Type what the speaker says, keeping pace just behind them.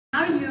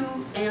How do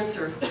you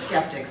answer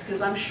skeptics?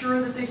 Because I'm sure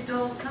that they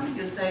still come to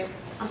you and say,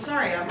 I'm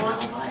sorry, I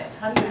won't buy it.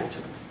 How do you answer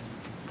them?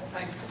 Well,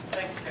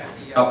 thanks,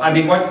 Cathy. I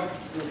mean,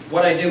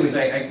 what I do is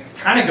I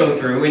kind of go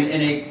through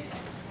in a,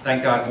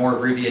 thank God, more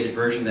abbreviated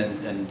version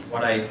than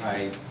what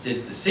I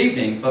did this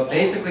evening, but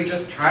basically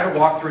just try to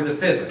walk through the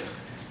physics.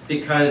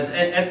 Because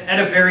at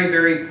a very,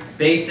 very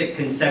basic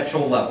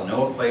conceptual level,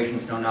 no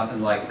equations, no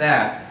nothing like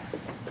that,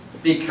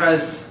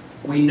 because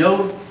we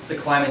know the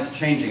climate's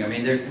changing. I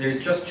mean, there's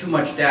just too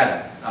much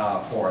data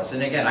for us.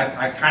 And again,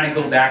 I kind of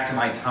go back to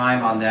my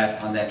time on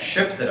that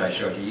ship that I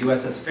showed you,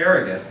 USS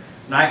Farragut,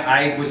 and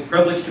I was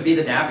privileged to be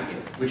the navigator,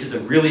 which is a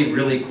really,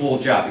 really cool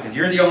job because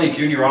you're the only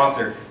junior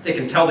officer that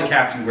can tell the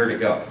captain where to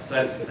go. So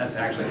that's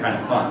actually kind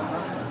of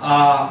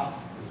fun.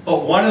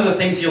 But one of the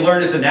things you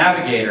learn as a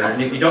navigator,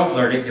 and if you don't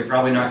learn it, you're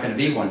probably not going to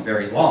be one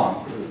very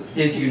long,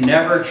 is you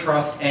never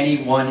trust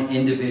any one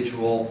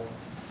individual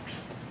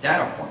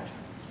data point.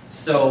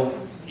 So,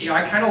 you know,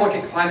 I kind of look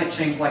at climate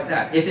change like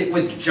that. If it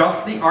was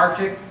just the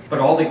Arctic, but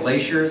all the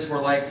glaciers were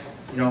like,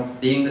 you know,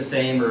 being the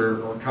same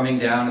or coming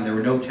down, and there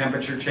were no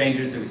temperature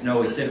changes, there was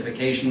no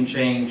acidification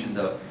change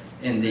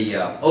in the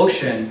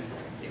ocean,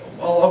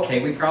 well,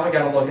 okay, we probably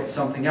got to look at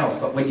something else.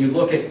 But when you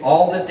look at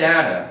all the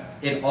data,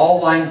 it all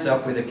lines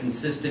up with a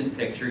consistent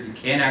picture. You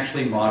can't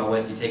actually model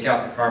it. You take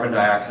out the carbon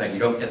dioxide, you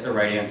don't get the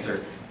right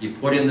answer. You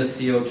put in the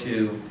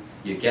CO2,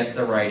 you get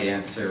the right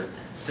answer.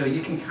 So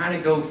you can kind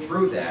of go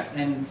through that.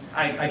 And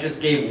I just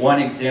gave one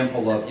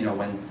example of, you know,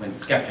 when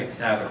skeptics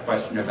have a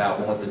question about,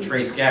 well, it's a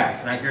trace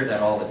gas, and I hear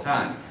that all the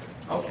time.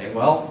 Okay,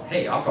 well,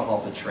 hey,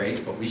 alcohol's a trace,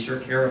 but we sure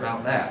care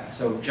about that.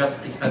 So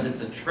just because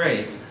it's a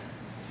trace,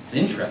 it's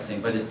interesting,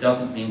 but it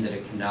doesn't mean that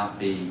it cannot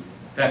be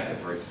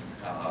effective.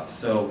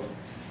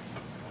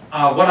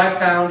 What I've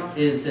found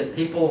is that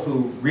people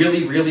who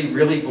really, really,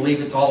 really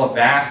believe it's all a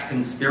vast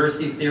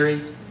conspiracy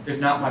theory, there's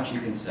not much you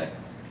can say.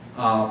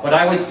 But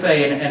I would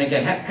say, and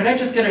again, could I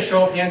just get a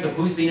show of hands of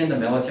who's been in the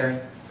military?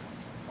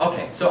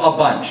 Okay, so a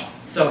bunch.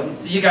 So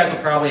you guys will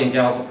probably, and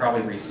gals will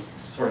probably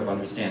sort of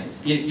understand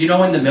this. You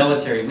know, in the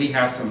military, we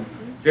have some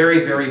very,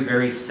 very,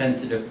 very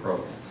sensitive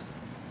programs.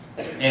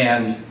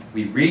 And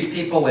we read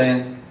people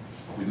in,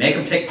 we make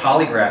them take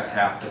polygraphs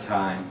half the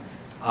time.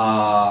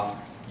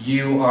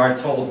 You are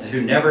told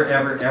to never,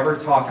 ever, ever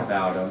talk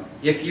about them.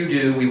 If you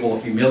do, we will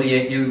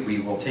humiliate you, we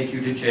will take you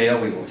to jail,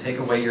 we will take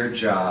away your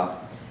job.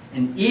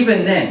 And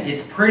even then,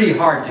 it's pretty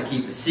hard to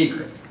keep a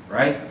secret,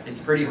 right? It's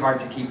pretty hard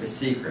to keep a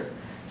secret.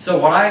 So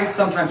what I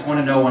sometimes want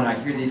to know when I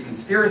hear these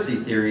conspiracy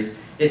theories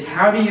is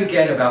how do you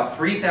get about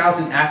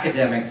 3,000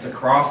 academics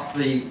across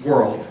the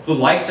world who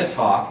like to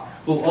talk,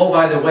 who, oh,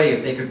 by the way,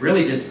 if they could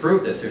really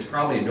disprove this, there's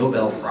probably a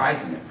Nobel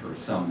Prize in it for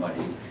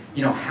somebody.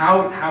 You know,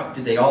 how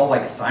did they all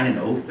like sign an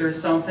oath or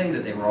something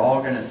that they were all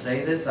going to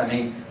say this? I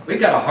mean, we've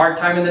got a hard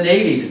time in the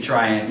Navy to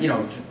try and, you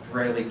know, to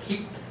really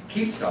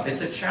keep stuff.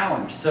 It's a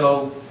challenge.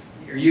 So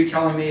are you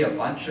telling me a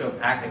bunch of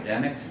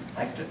academics who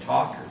like to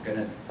talk are going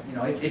to, you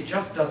know, it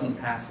just doesn't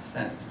pass a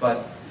sense.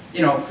 But,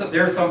 you know, so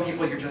there are some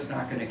people you're just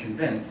not going to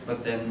convince,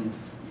 but then,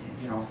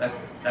 you know,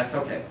 that's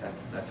okay.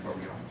 That's where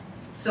we are.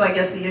 So I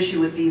guess the issue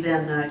would be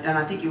then, and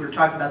I think you were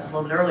talking about this a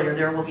little bit earlier,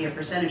 there will be a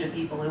percentage of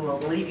people who will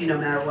believe you no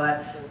matter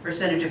what, a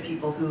percentage of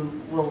people who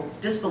will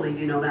disbelieve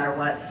you no matter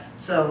what.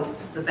 So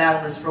the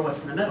battle is for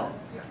what's in the middle.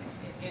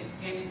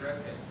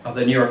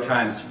 The New York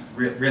Times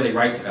really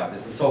writes about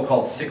this, the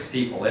so-called 6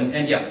 people.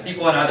 And yeah, the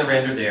people on either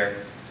end are there,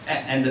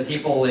 and the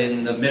people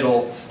in the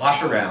middle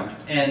slosh around.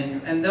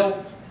 And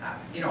they'll,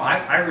 you know,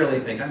 I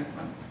really think, I'm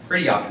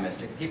pretty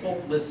optimistic.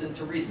 People listen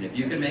to reason. If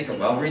you can make a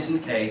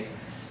well-reasoned case,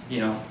 you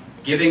know,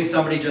 giving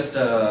somebody just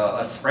a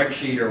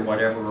spreadsheet or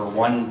whatever, or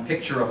one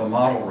picture of a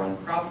model run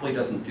probably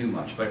doesn't do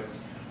much. But,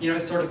 you know,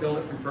 sort of build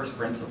it from first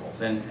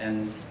principles.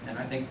 And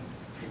I think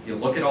if you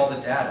look at all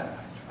the data,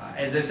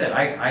 as I said,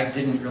 I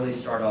didn't really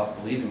start off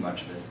believing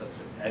much of this, but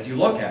as you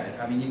look at it,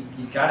 I mean,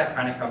 you got to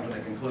kind of come to the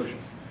conclusion.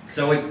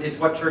 So it's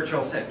what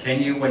Churchill said.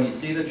 Can you, when you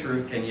see the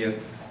truth, can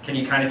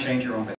you kind of change your own